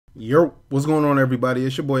Yo, what's going on, everybody?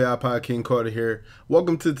 It's your boy iPodKingCarter here.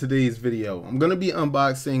 Welcome to today's video. I'm gonna be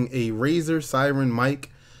unboxing a RAZER SEIREN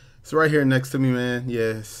mic. It's right here next to me, man.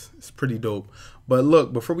 Yes, it's pretty dope. But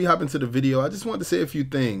look, before we hop into the video, I just want to say a few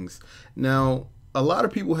things. Now, a lot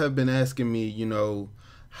of people have been asking me,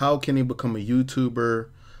 how can they become a YouTuber?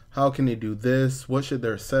 How can they do this? What should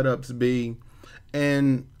their setups be?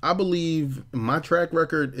 And I believe my track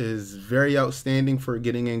record is very outstanding for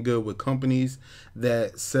getting in good with companies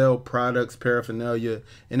that sell products, paraphernalia,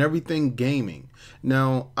 and everything gaming.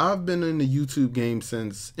 Now, I've been in the YouTube game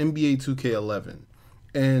since NBA 2K11,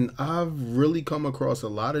 and I've really come across a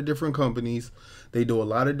lot of different companies. They do a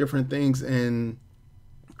lot of different things, and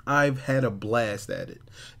I've had a blast at it.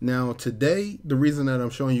 Now, today, the reason that I'm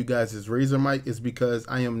showing you guys this RAZER mic is because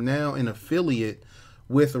I am now an affiliate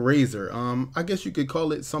with RAZER. I guess you could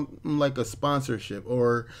call it something like a sponsorship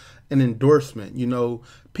or an endorsement.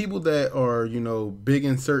 People that are, big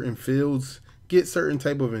in certain fields get certain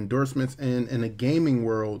type of endorsements, and in the gaming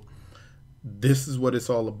world, this is what it's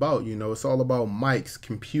all about. It's all about mics,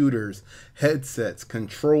 computers, headsets,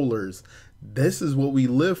 controllers. This is what we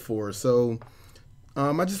live for. So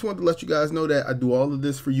I just want to let you guys know that I do all of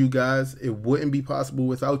this for you guys. It wouldn't be possible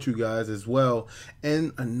without you guys as well.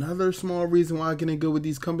 And another small reason why I get in good with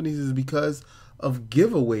these companies is because of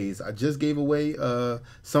giveaways. I just gave away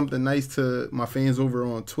something nice to my fans over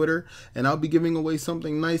on Twitter, and I'll be giving away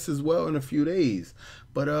something nice as well in a few days.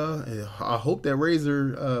 But I hope that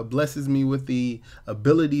RAZER blesses me with the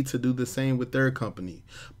ability to do the same with their company.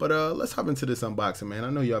 But let's hop into this unboxing, man. I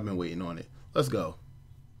know y'all been waiting on it. Let's go.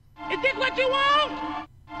 Is this what you want?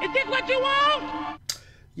 Is this what you want?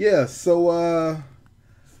 Yeah, so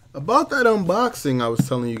about that unboxing I was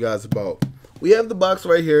telling you guys about. We have the box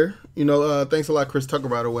right here. Thanks a lot, Chris Tucker,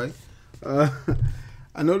 by the way.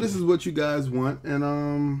 I know this is what you guys want, and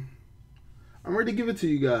I'm ready to give it to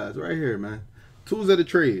you guys right here, man. Tools of the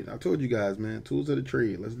trade. I told you guys, man. Tools of the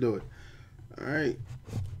trade. Let's do it. All right.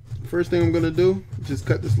 First thing I'm going to do, just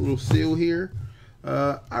cut this little seal here.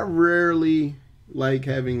 I rarely like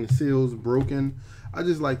having the seals broken. I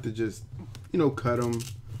just like to cut them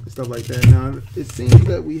and stuff like that. Now, it seems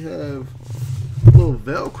that we have a little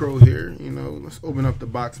Velcro here. Let's open up the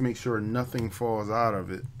box, make sure nothing falls out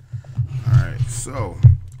of it. All right, so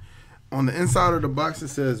on the inside of the box it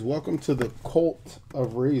says, "Welcome to the cult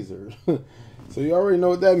of RAZER." So you already know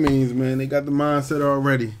what that means, man. They got the mindset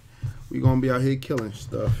already. We're gonna be out here killing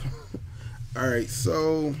stuff. All right,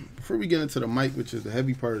 so before we get into the mic, which is the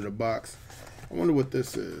heavy part of the box, I wonder what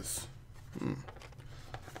this is.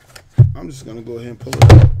 I'm just gonna go ahead and pull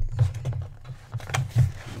it up.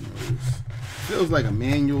 Feels like a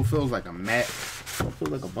manual, feels like a mat, feels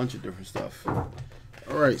like a bunch of different stuff.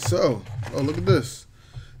 Alright, so, oh, look at this.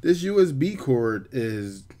 This USB cord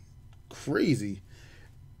is crazy.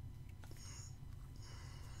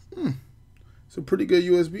 It's a pretty good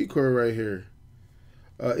USB cord right here.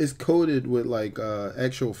 It's coated with like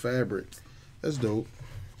actual fabric. That's dope.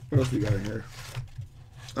 What else we got in here?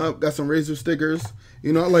 Got some RAZER stickers. I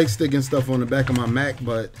like sticking stuff on the back of my Mac,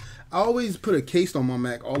 but I always put a case on my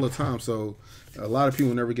Mac all the time, so a lot of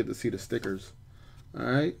people never get to see the stickers. All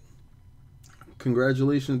right.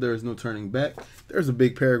 Congratulations, there is no turning back. There's a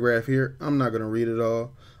big paragraph here. I'm not going to read it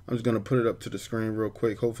all. I'm just going to put it up to the screen real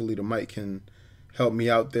quick. Hopefully the mic can help me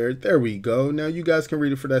out there. There we go. Now you guys can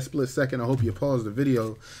read it for that split second. I hope you pause the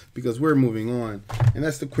video because we're moving on. And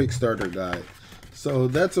that's the quick starter guide. So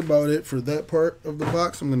that's about it for that part of the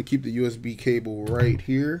box. I'm going to keep the USB cable right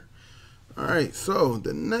here. All right, so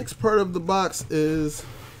the next part of the box is,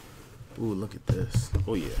 ooh, look at this.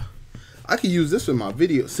 Oh yeah, I could use this in my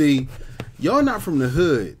video. See, y'all not from the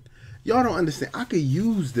hood. Y'all don't understand. I could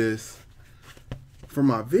use this for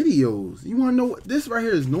my videos. You want to know what this right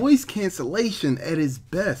here is? Noise cancellation at its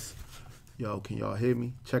best. Yo, can y'all hear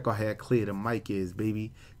me? Check out how clear the mic is,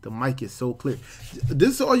 baby. The mic is so clear.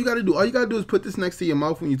 This is all you got to do. All you got to do is put this next to your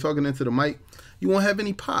mouth when you're talking into the mic. You won't have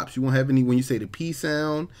any pops. You won't have any when you say the P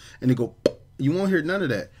sound and it go, you won't hear none of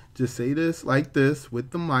that. Just say this like this with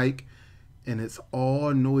the mic and it's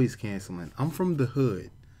all noise canceling. I'm from the hood.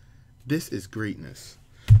 This is greatness.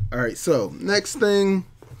 All right, so next thing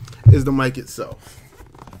is the mic itself.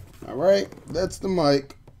 All right, that's the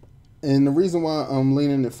mic. And the reason why I'm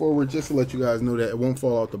leaning it forward, just to let you guys know that it won't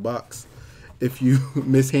fall out the box if you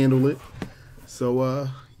mishandle it. So,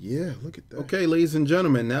 yeah, look at that. Okay, ladies and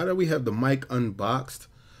gentlemen, now that we have the mic unboxed,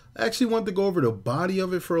 I actually want to go over the body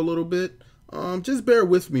of it for a little bit. Just bear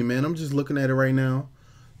with me, man. I'm just looking at it right now.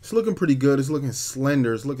 It's looking pretty good. It's looking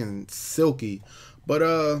slender. It's looking silky. But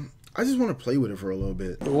I just want to play with it for a little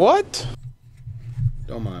bit. What?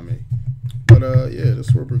 Don't mind me. But yeah,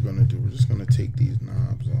 that's what we're gonna do. We're just gonna take these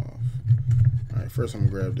knobs off. Alright, first I'm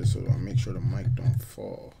gonna grab this so I make sure the mic don't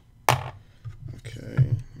fall. Okay,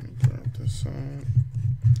 let me grab this on.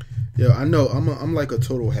 Yo, I know I'm like a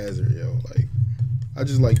total hazard, yo. Like, I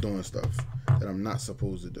just like doing stuff that I'm not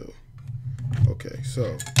supposed to do. Okay,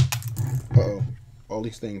 so all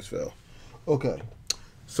these things fell. Okay,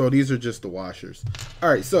 so these are just the washers.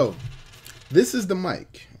 Alright, so this is the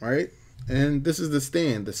mic, right? And this is the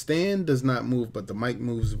stand. The stand does not move, but the mic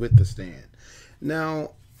moves with the stand.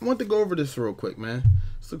 Now, I want to go over this real quick, man.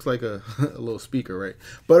 This looks like a little speaker, right?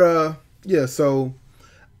 But yeah, so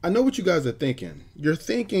I know what you guys are thinking. You're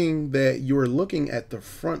thinking that you're looking at the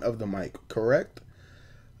front of the mic, correct?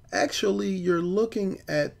 Actually, you're looking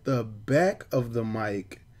at the back of the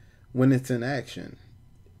mic when it's in action.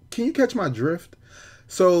 Can you catch my drift?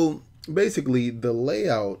 So basically, the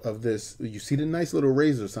layout of this, you see the nice little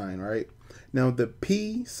RAZER sign, right? Now, the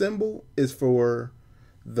P symbol is for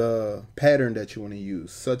the pattern that you want to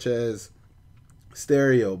use, such as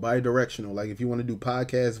stereo, bidirectional, like if you want to do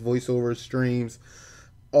podcasts, voiceover, streams,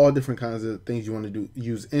 all different kinds of things you want to do.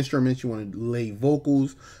 Use instruments, you want to lay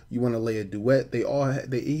vocals, you want to lay a duet.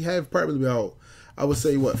 They have probably about, I would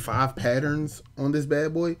say, what, 5 patterns on this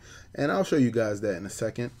bad boy, and I'll show you guys that in a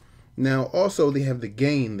second. Now, also, they have the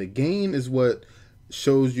gain. The gain is what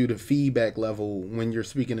shows you the feedback level when you're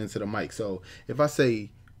speaking into the mic. So if I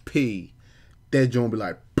say P, that joint be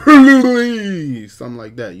like, please, something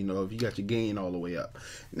like that, you know, if you got your gain all the way up.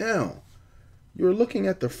 Now, you're looking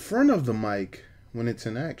at the front of the mic when it's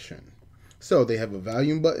in action. So they have a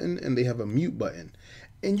volume button and they have a mute button.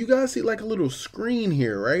 And you guys see like a little screen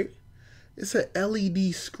here, right? It's a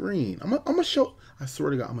LED screen. I'm gonna show, I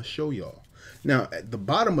swear to God, I'm gonna show y'all. Now, at the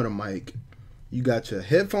bottom of the mic, you got your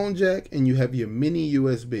headphone jack and you have your mini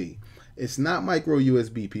USB. It's not micro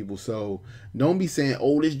USB, people, so don't be saying,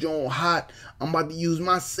 oh, this joint hot, I'm about to use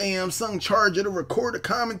my Samsung charger to record a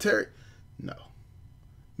commentary. No.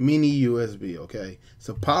 Mini USB, okay? It's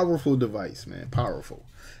a powerful device, man. Powerful.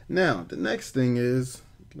 Now, the next thing is,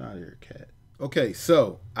 get out of here, cat. Okay,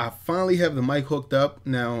 so I finally have the mic hooked up.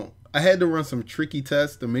 Now, I had to run some tricky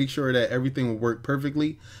tests to make sure that everything will work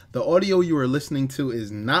perfectly. The audio you are listening to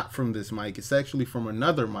is not from this mic. It's actually from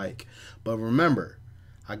another mic. But remember,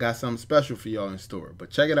 I got something special for y'all in store. But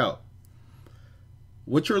check it out.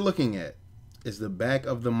 What you're looking at is the back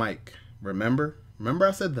of the mic. Remember? Remember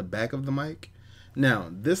I said the back of the mic? Now,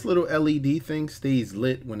 this little LED thing stays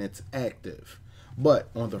lit when it's active. But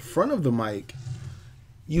on the front of the mic,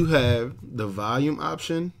 you have the volume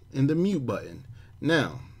option and the mute button.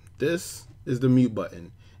 Now, this is the mute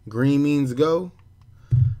button. Green means go,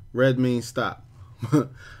 red means stop.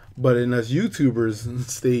 But in us YouTubers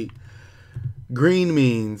state, green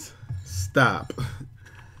means stop.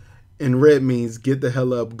 And red means get the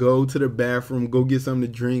hell up, go to the bathroom, go get something to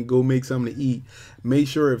drink, go make something to eat. Make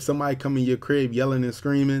sure if somebody come in your crib yelling and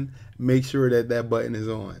screaming, make sure that that button is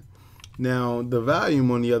on. Now, the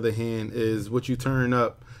volume, on the other hand, is what you turn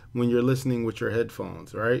up when you're listening with your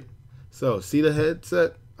headphones, right? So, see the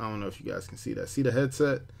headset? I don't know if you guys can see that. See the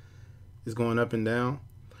headset is going up and down?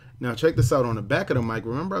 Now, check this out. On the back of the mic,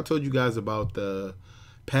 remember I told you guys about the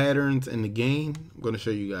patterns and the gain? I'm going to show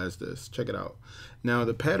you guys this. Check it out. Now,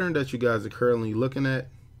 the pattern that you guys are currently looking at,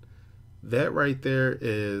 that right there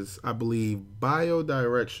is, I believe,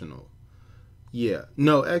 bidirectional. Yeah.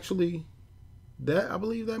 No, actually, that I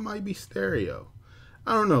believe that might be stereo.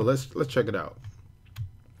 I don't know. Let's check it out.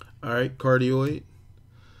 All right, cardioid,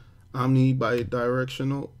 omni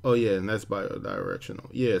bidirectional. Oh yeah, and that's bidirectional.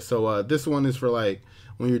 Yeah. So this one is for like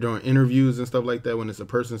when you're doing interviews and stuff like that, when it's a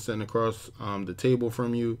person sitting across the table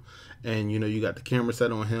from you, and you know you got the camera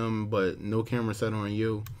set on him, but no camera set on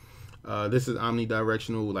you. This is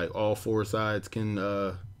omnidirectional, like all 4 sides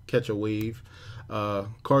can catch a wave.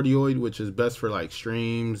 Cardioid, which is best for like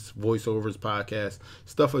streams, voiceovers, podcasts,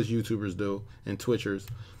 stuff us YouTubers do, and Twitchers.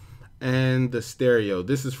 And the stereo,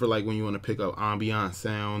 this is for like when you want to pick up ambient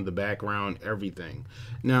sound, the background, everything.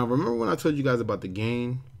 Now, remember when I told you guys about the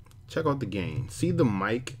gain? Check out the gain. See the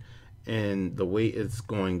mic and the way it's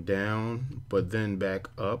going down, but then back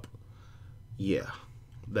up? Yeah,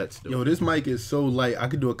 let's do it. Yo, this mic is so light, I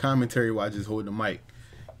could do a commentary while I just hold the mic.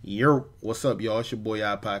 Yo, what's up, y'all? It's your boy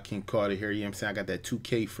iPodKingCarter here. You know what I'm saying? I got that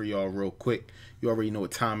 2K for y'all real quick. You already know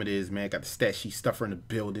what time it is, man. Got the stat sheet stuffer in the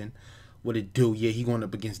building. What it do? Yeah, he going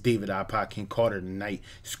up against David iPodKingCarter tonight.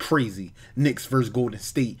 It's crazy. Knicks versus Golden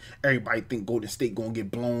State. Everybody think Golden State going to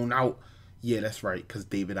get blown out. Yeah, that's right, because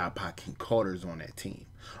David iPodKingCarter is on that team.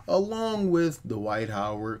 Along with Dwight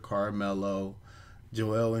Howard, Carmelo,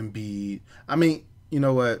 Joel Embiid. I mean, you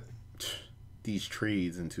know what? These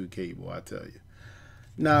trades in 2K, boy, I tell you.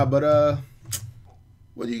 Nah, but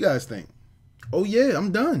what do you guys think? Oh, yeah,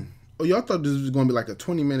 I'm done. Oh, y'all thought this was gonna be like a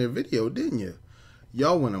 20-minute video, didn't you?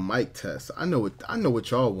 Y'all want a mic test. I know what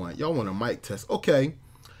y'all want. Y'all want a mic test. Okay,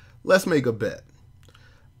 let's make a bet.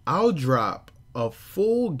 I'll drop a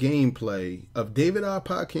full gameplay of David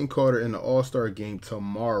iPodKingCarter in the All-Star game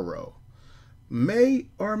tomorrow. May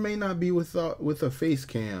or may not be with a face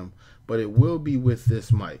cam, but it will be with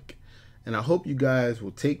this mic. And I hope you guys will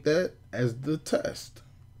take that as the test.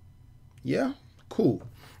 Yeah? Cool.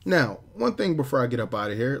 Now, one thing before I get up out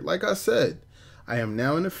of here, like I said, I am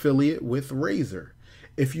now an affiliate with RAZER.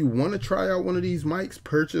 If you want to try out one of these mics,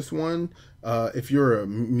 purchase one. If you're a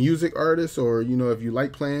music artist or, you know, if you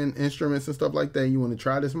like playing instruments and stuff like that, and you want to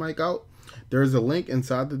try this mic out, there's a link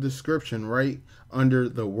inside the description right under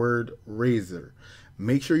the word RAZER.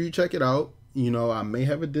 Make sure you check it out. You know, I may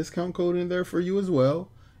have a discount code in there for you as well.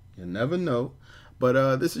 You never know.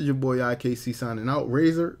 But this is your boy IKC signing out.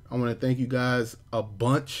 RAZER, I want to thank you guys a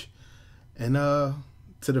bunch. And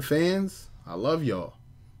to the fans, I love y'all.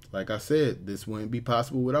 Like I said, this wouldn't be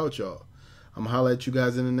possible without y'all. I'm going to holler at you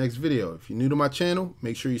guys in the next video. If you're new to my channel,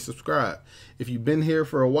 make sure you subscribe. If you've been here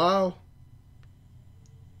for a while,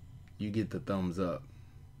 you get the thumbs up.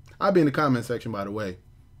 I'll be in the comment section, by the way.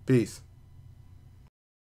 Peace.